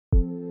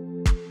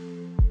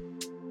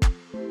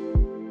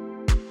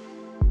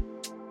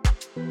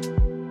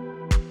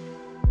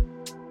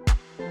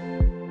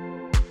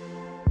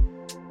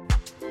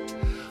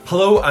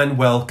Hello and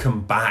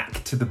welcome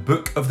back to the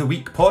Book of the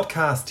Week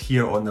podcast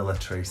here on the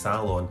Literary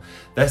Salon.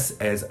 This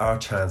is our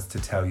chance to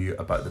tell you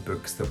about the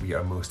books that we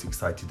are most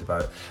excited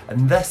about.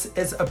 And this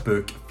is a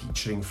book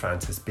featuring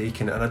Francis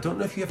Bacon. And I don't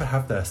know if you ever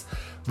have this.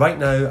 Right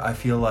now, I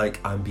feel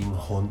like I'm being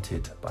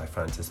haunted by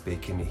Francis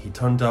Bacon. He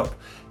turned up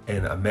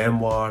in a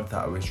memoir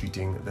that I was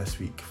reading this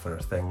week for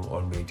a thing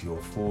on Radio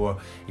 4.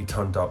 He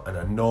turned up in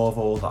a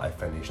novel that I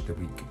finished the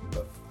week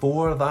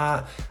before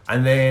that.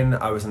 And then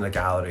I was in a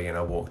gallery and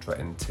I walked right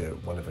into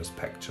one of his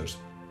pictures.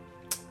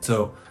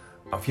 So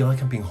I feel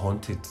like I'm being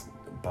haunted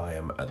by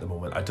him at the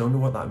moment. I don't know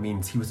what that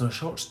means. He was in a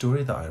short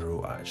story that I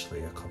wrote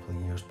actually a couple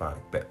of years back.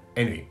 But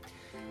anyway,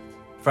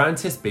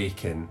 Francis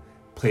Bacon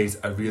plays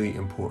a really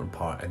important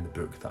part in the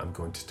book that I'm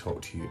going to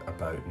talk to you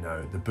about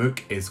now. The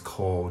book is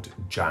called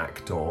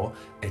Jackdaw.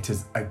 It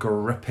is a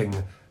gripping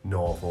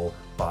novel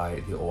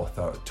by the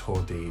author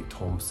Tode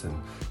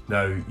Thompson.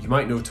 Now, you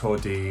might know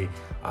Tode.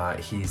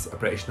 He's a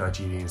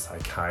British-Nigerian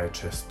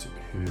psychiatrist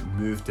who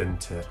moved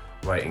into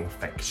writing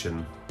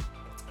fiction.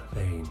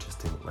 Very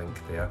interesting link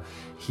there.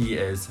 He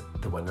is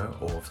the winner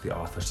of the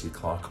Arthur C.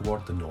 Clarke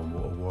Award, the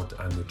Normal Award,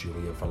 and the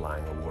Julia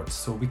Verlang Awards.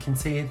 So we can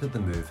say that the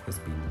move has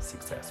been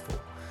successful.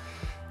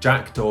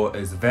 Jackdaw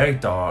is very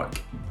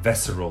dark,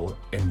 visceral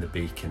in the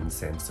Bacon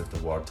sense of the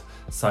word,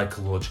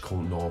 psychological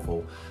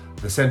novel.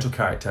 The central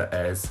character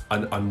is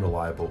an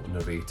unreliable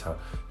narrator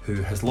who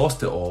has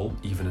lost it all,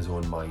 even his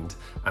own mind,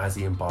 as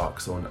he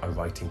embarks on a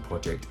writing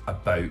project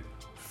about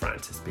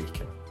Francis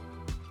Bacon.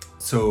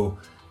 So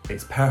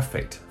it's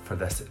perfect for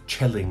this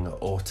chilling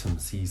autumn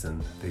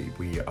season that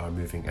we are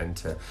moving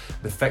into.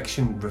 The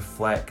fiction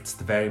reflects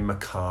the very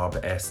macabre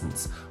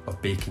essence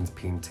of Bacon's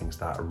paintings,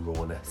 that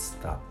rawness,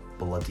 that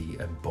bloody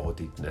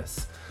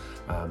embodiedness.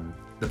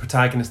 The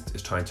protagonist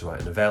is trying to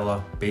write a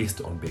novella based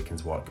on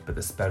Bacon's work, but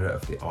the spirit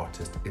of the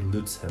artist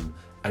eludes him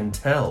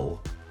until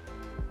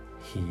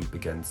he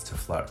begins to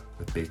flirt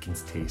with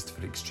Bacon's taste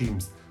for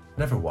extremes.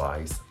 Never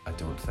wise, I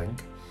don't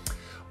think.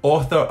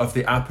 Author of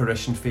The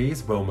Apparition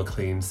Phase, Will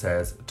McLean,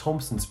 says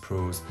Thompson's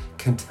prose,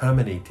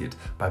 contaminated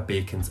by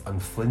Bacon's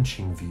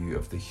unflinching view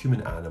of the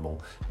human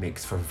animal,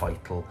 makes for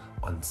vital,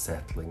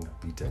 unsettling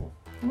reading.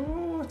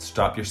 Oh,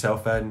 strap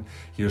yourself in.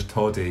 Here's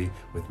Toddy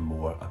with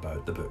more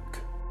about the book.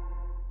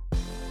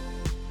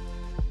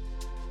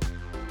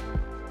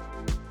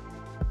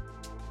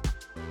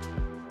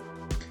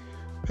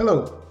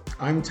 Hello,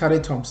 I'm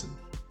Tade Thompson,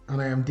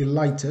 and I am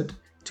delighted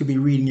to be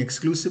reading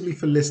exclusively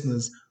for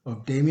listeners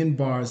of Damien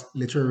Barr's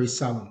Literary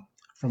Salon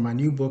from my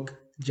new book,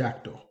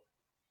 Jackdaw.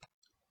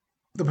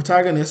 The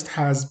protagonist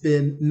has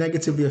been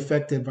negatively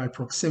affected by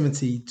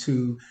proximity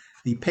to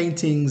the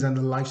paintings and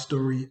the life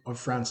story of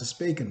Francis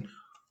Bacon,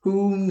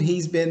 whom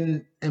he's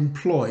been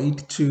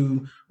employed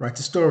to write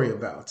a story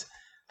about.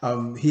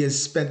 He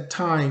has spent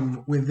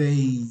time with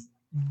a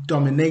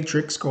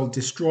dominatrix called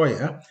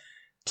Destroyer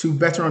to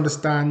better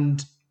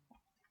understand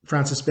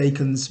Francis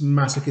Bacon's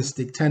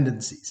masochistic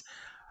tendencies.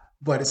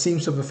 But it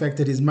seems to have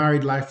affected his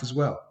married life as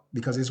well,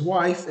 because his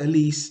wife,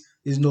 Elise,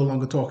 is no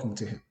longer talking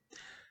to him.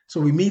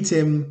 So we meet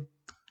him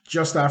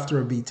just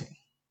after a beating.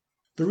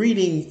 The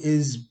reading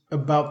is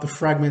about the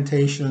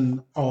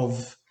fragmentation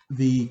of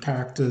the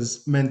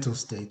character's mental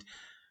state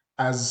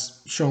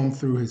as shown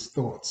through his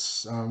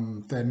thoughts.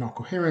 They're not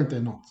coherent,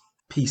 they're not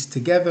pieced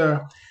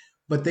together,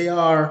 but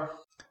there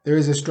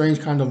is a strange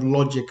kind of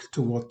logic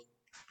to what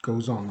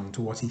goes on and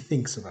to what he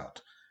thinks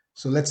about.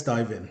 So let's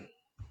dive in.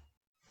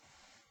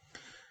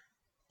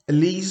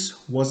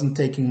 Elise wasn't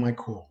taking my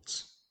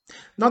calls.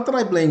 Not that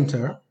I blamed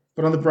her,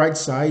 but on the bright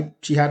side,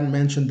 she hadn't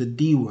mentioned the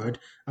D word,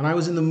 and I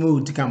was in the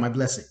mood to count my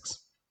blessings.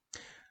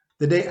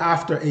 The day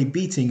after a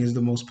beating is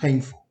the most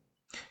painful.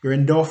 Your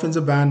endorphins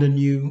abandon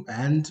you,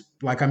 and,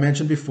 like I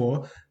mentioned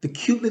before, the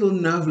cute little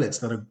nervelets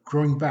that are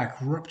growing back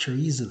rupture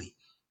easily.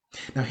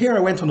 Now here I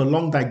went on a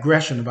long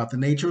digression about the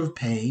nature of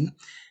pain,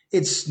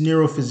 its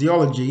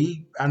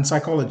neurophysiology, and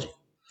psychology.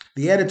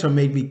 The editor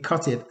made me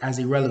cut it as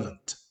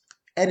irrelevant.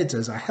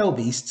 Editors are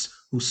hellbeasts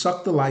who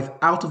suck the life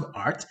out of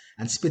art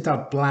and spit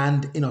out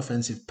bland,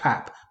 inoffensive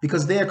pap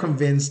because they are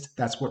convinced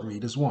that's what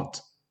readers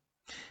want.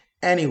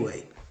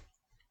 Anyway,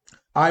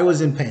 I was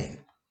in pain.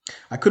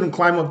 I couldn't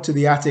climb up to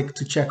the attic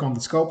to check on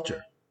the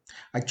sculpture.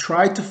 I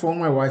tried to phone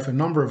my wife a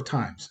number of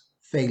times.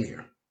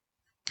 Failure.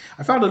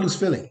 I found a loose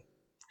filling.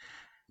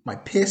 My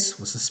piss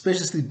was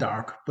suspiciously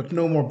dark, but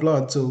no more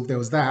blood, so there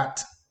was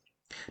that.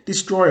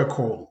 Destroyer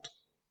called.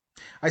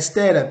 I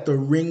stared at the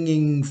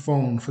ringing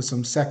phone for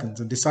some seconds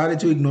and decided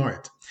to ignore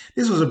it.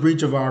 This was a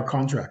breach of our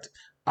contract.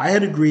 I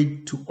had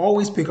agreed to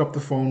always pick up the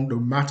phone no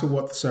matter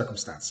what the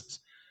circumstances.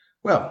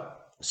 Well,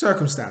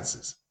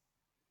 circumstances.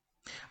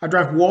 I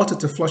drank water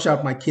to flush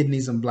out my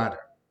kidneys and bladder.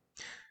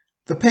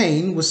 The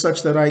pain was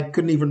such that I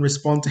couldn't even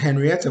respond to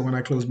Henrietta when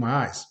I closed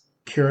my eyes.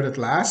 Cured at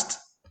last?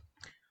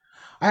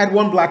 I had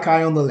one black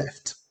eye on the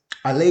left.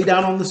 I lay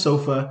down on the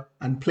sofa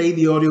and played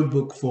the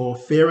audiobook for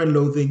Fear and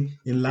Loathing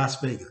in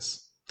Las Vegas.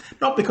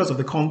 Not because of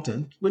the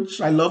content, which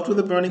I loved with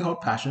a burning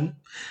hot passion.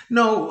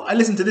 No, I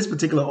listened to this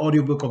particular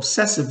audiobook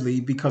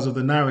obsessively because of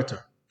the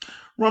narrator.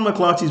 Ron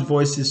McClarty's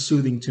voice is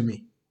soothing to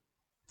me.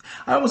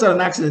 I almost had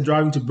an accident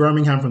driving to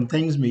Birmingham from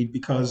Thamesmead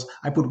because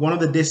I put one of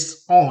the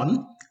discs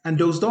on and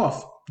dozed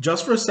off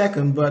just for a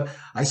second, but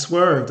I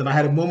swerved and I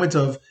had a moment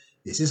of,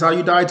 this is how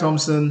you die,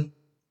 Thompson.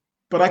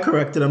 But I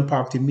corrected and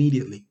parked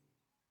immediately.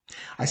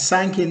 I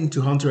sank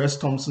into Hunter S.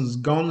 Thompson's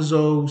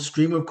Gonzo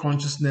Stream of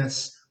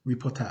Consciousness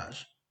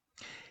reportage.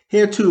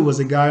 Here too was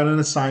a guy on an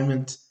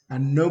assignment,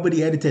 and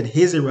nobody edited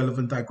his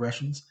irrelevant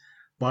digressions.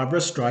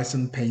 Barbara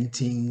Streisand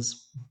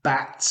paintings,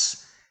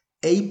 bats,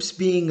 apes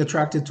being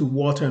attracted to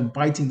water and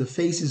biting the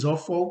faces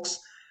off folks,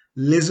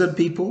 lizard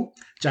people,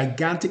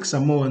 gigantic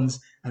Samoans,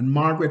 and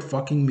Margaret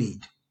fucking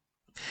Mead.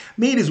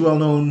 Mead is well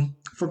known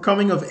for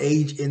coming of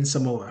age in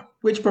Samoa,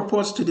 which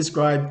purports to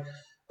describe,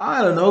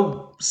 I don't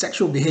know,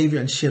 sexual behavior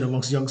and shit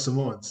amongst young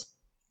Samoans.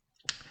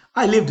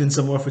 I lived in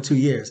Samoa for 2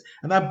 years,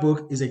 and that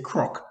book is a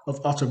crock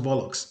of utter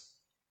bollocks.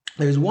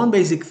 There is one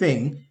basic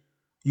thing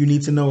you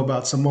need to know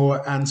about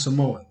Samoa and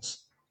Samoans.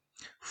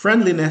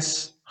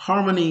 Friendliness,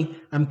 harmony,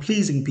 and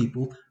pleasing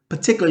people,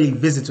 particularly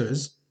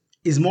visitors,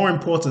 is more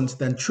important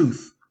than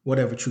truth,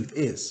 whatever truth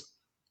is.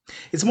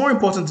 It's more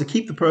important to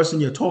keep the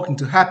person you're talking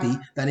to happy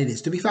than it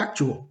is to be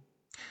factual.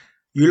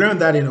 You learn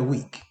that in a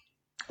week.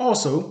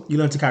 Also, you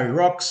learn to carry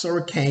rocks or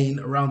a cane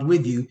around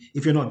with you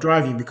if you're not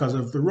driving because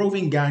of the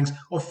roving gangs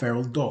of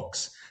feral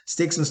dogs.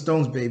 Sticks and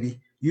stones, baby.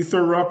 You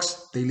throw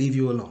rocks, they leave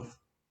you alone.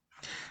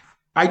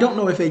 I don't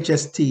know if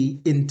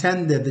HST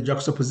intended the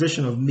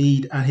juxtaposition of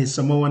Mead and his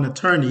Samoan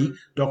attorney,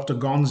 Dr.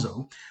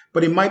 Gonzo,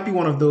 but it might be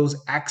one of those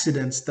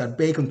accidents that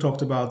Bacon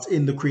talked about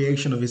in the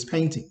creation of his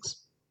paintings.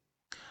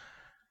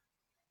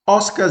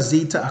 Oscar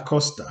Zeta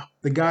Acosta,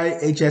 the guy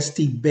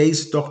HST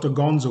based Dr.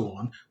 Gonzo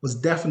on, was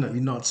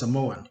definitely not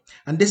Samoan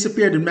and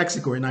disappeared in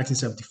Mexico in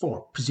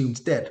 1974,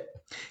 presumed dead.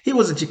 He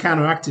was a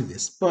Chicano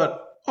activist,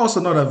 but also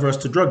not averse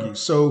to drug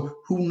use, so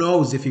who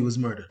knows if he was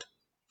murdered.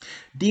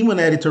 Demon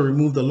Editor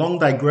removed a long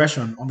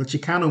digression on the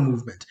Chicano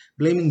movement,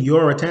 blaming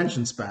your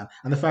attention span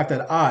and the fact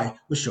that I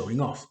was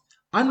showing off.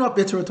 I'm not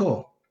bitter at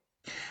all.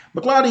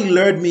 McCloudy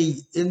lured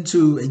me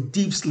into a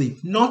deep sleep,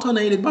 not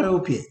unaided by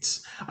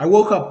opiates. I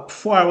woke up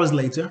 4 hours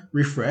later,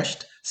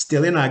 refreshed,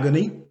 still in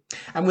agony,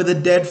 and with a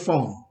dead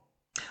phone.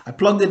 I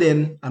plugged it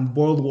in and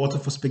boiled water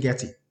for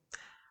spaghetti.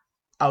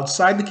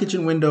 Outside the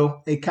kitchen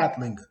window, a cat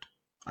lingered.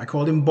 I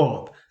called him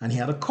Bob, and he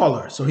had a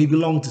collar, so he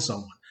belonged to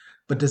someone.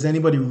 But does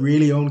anybody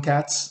really own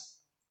cats?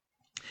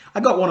 I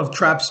got one of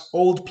Trap's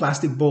old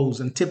plastic bowls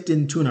and tipped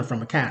in tuna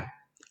from a can.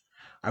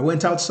 I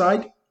went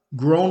outside,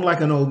 groaned like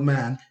an old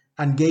man,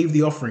 and gave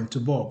the offering to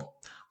Bob.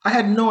 I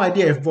had no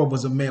idea if Bob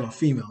was a male or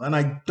female, and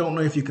I don't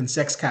know if you can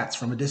sex cats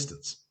from a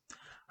distance.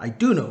 I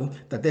do know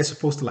that they're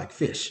supposed to like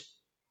fish.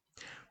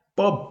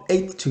 Bob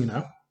ate the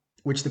tuna,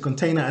 which the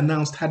container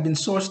announced had been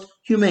sourced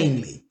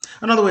humanely.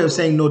 Another way of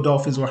saying no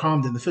dolphins were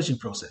harmed in the fishing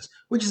process,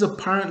 which is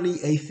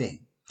apparently a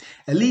thing.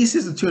 Elise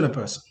is a tuna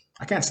person.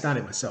 I can't stand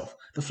it myself.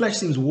 The flesh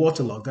seems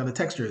waterlogged and the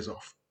texture is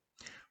off.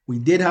 We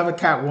did have a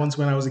cat once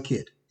when I was a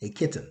kid, a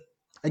kitten.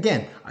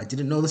 Again, I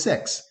didn't know the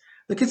sex.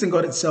 The kitten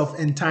got itself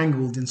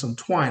entangled in some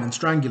twine and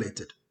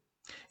strangulated.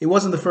 It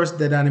wasn't the first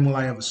dead animal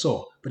I ever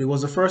saw, but it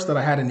was the first that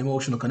I had an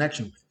emotional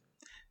connection with.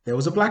 There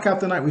was a blackout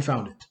the night we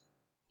found it.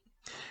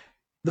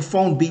 The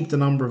phone beeped a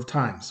number of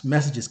times,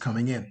 messages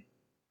coming in.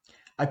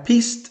 I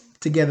pieced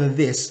together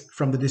this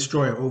from the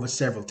destroyer over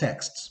several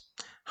texts.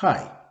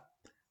 Hi,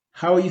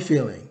 how are you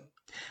feeling?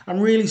 I'm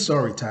really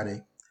sorry,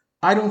 Tade.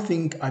 I don't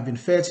think I've been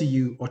fair to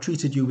you or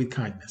treated you with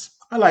kindness.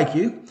 I like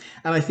you,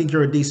 and I think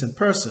you're a decent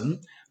person,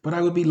 but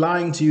I would be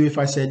lying to you if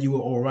I said you were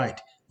all right.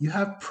 You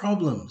have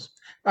problems.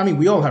 I mean,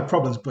 we all have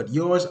problems, but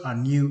yours are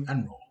new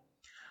and raw.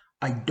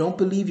 I don't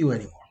believe you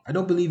anymore. I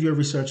don't believe you're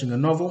researching a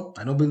novel.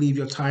 I don't believe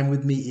your time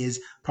with me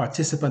is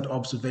participant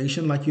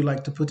observation, like you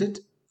like to put it.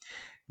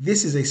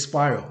 This is a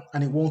spiral,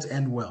 and it won't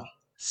end well.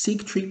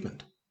 Seek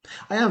treatment.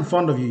 I am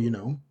fond of you, you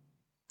know.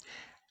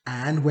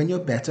 And when you're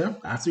better,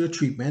 after your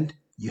treatment,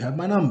 you have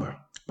my number.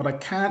 But I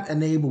can't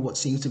enable what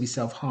seems to be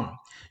self-harm.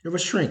 You're a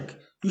shrink.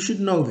 You should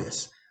know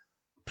this.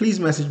 Please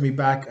message me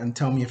back and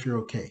tell me if you're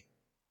okay.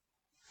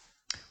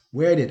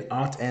 Where did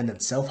art end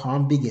and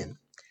self-harm begin?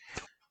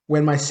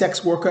 When my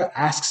sex worker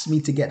asks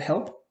me to get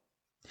help?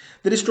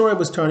 The destroyer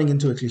was turning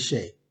into a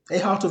cliche, a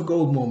heart of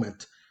gold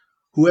moment.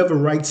 Whoever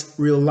writes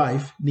real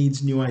life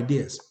needs new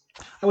ideas.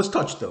 I was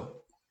touched though.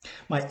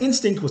 My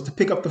instinct was to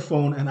pick up the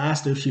phone and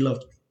ask her if she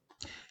loved me.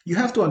 You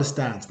have to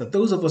understand that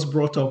those of us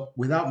brought up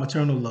without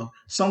maternal love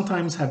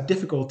sometimes have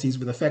difficulties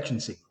with affection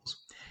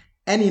signals.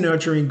 Any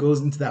nurturing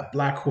goes into that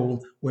black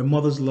hole where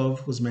mother's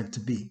love was meant to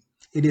be.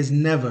 It is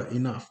never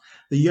enough.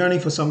 The yearning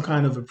for some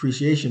kind of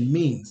appreciation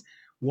means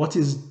what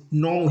is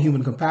normal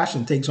human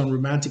compassion takes on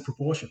romantic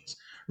proportions.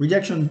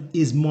 Rejection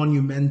is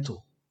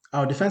monumental.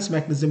 Our defense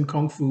mechanism,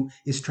 Kung Fu,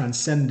 is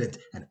transcendent,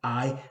 and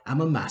I am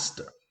a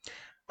master.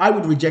 I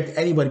would reject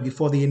anybody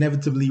before they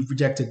inevitably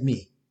rejected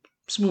me.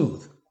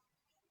 Smooth.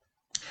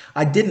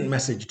 I didn't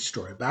message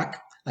Destroyer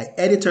back. I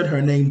edited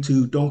her name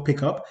to Don't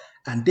Pick Up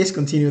and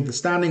discontinued the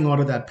standing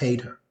order that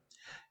paid her.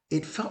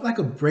 It felt like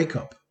a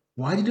breakup.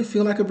 Why did it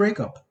feel like a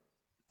breakup?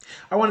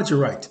 I wanted to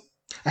write.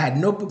 I had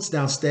notebooks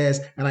downstairs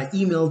and I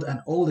emailed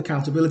an old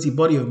accountability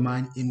buddy of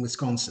mine in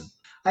Wisconsin.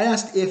 I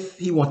asked if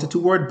he wanted to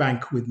word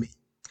bank with me,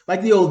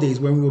 like the old days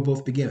when we were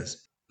both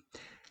beginners.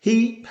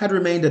 He had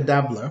remained a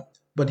dabbler,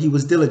 but he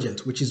was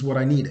diligent, which is what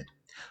I needed.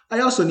 I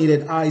also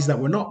needed eyes that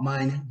were not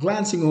mine,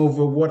 glancing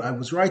over what I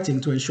was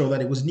writing to ensure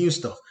that it was new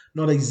stuff,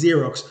 not a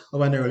Xerox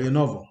of an earlier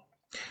novel.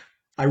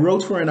 I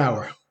wrote for an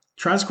hour,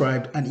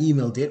 transcribed and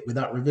emailed it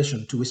without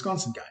revision to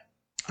Wisconsin guy.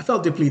 I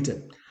felt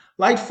depleted.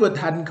 Lightfoot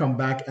hadn't come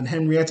back and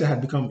Henrietta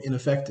had become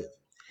ineffective.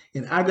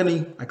 In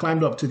agony, I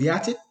climbed up to the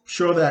attic,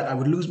 sure that I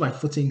would lose my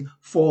footing,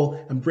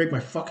 fall, and break my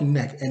fucking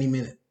neck any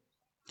minute.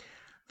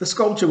 The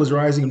sculpture was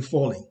rising and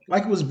falling,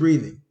 like it was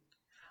breathing.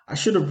 I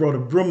should have brought a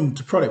broom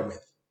to prod it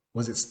with.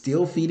 Was it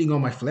still feeding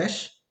on my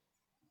flesh?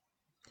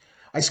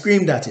 I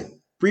screamed at it,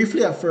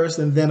 briefly at first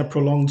and then a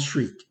prolonged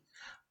shriek.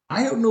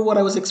 I don't know what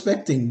I was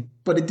expecting,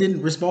 but it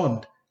didn't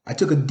respond. I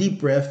took a deep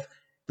breath,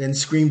 then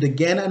screamed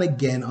again and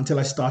again until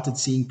I started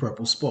seeing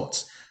purple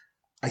spots.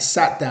 I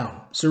sat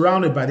down,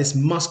 surrounded by this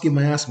musky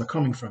miasma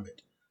coming from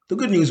it. The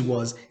good news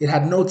was it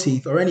had no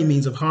teeth or any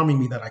means of harming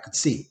me that I could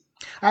see.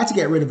 I had to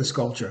get rid of the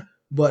sculpture,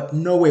 but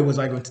no way was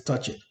I going to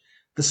touch it.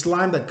 The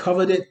slime that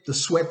covered it, the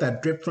sweat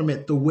that dripped from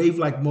it, the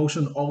wave-like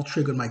motion all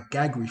triggered my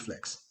gag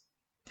reflex.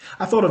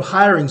 I thought of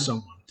hiring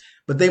someone,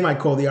 but they might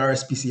call the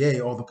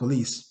RSPCA or the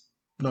police.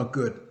 Not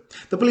good.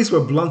 The police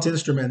were blunt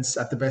instruments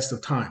at the best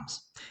of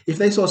times. If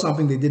they saw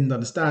something they didn't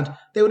understand,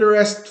 they would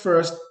arrest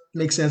first,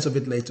 make sense of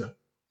it later.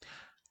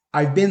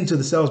 I've been to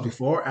the cells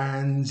before,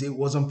 and it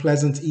was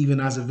unpleasant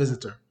even as a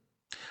visitor.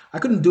 I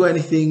couldn't do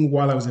anything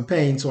while I was in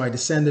pain, so I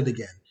descended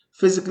again,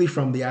 physically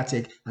from the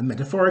attic and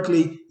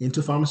metaphorically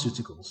into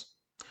pharmaceuticals.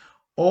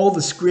 All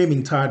the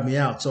screaming tired me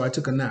out, so I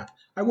took a nap.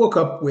 I woke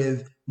up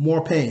with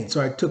more pain,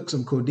 so I took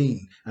some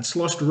codeine and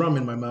sloshed rum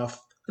in my mouth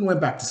and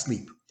went back to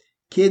sleep.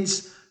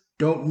 Kids,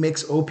 don't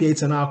mix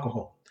opiates and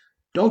alcohol.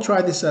 Don't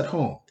try this at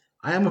home.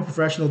 I am a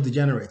professional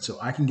degenerate, so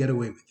I can get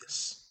away with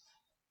this.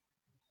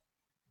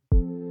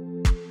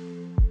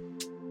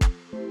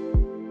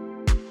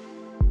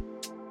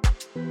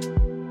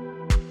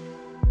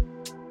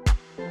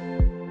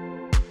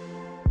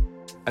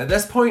 At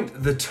this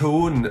point, the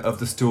tone of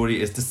the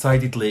story is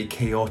decidedly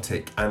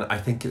chaotic, and I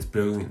think it's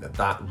brilliant that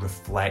that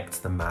reflects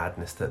the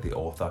madness that the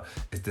author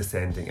is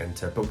descending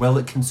into. But will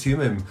it consume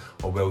him,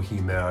 or will he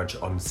emerge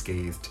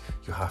unscathed?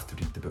 You have to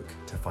read the book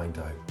to find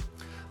out.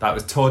 That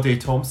was Todd A.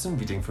 Thompson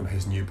reading from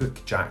his new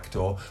book,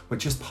 Jackdaw,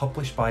 which is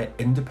published by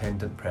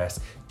independent press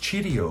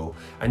Cheerio.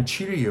 And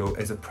Cheerio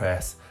is a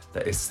press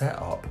that is set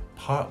up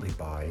partly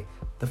by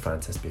the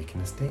Francis Bacon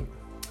estate.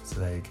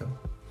 So there you go.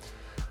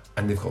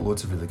 And they've got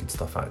loads of really good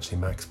stuff actually.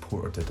 Max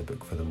Porter did a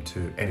book for them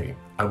too. Anyway,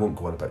 I won't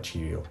go on about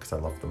Cheerio because I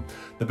love them.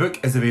 The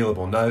book is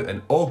available now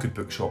in all good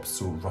bookshops,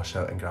 so rush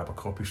out and grab a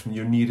copy from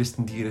your nearest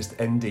and dearest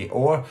indie,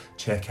 or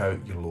check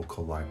out your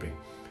local library.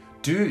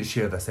 Do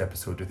share this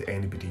episode with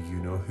anybody you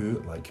know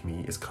who, like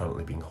me, is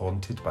currently being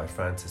haunted by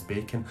Francis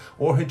Bacon,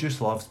 or who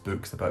just loves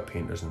books about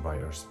painters and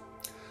writers.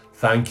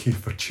 Thank you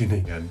for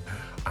tuning in,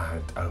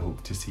 and I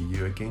hope to see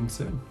you again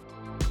soon.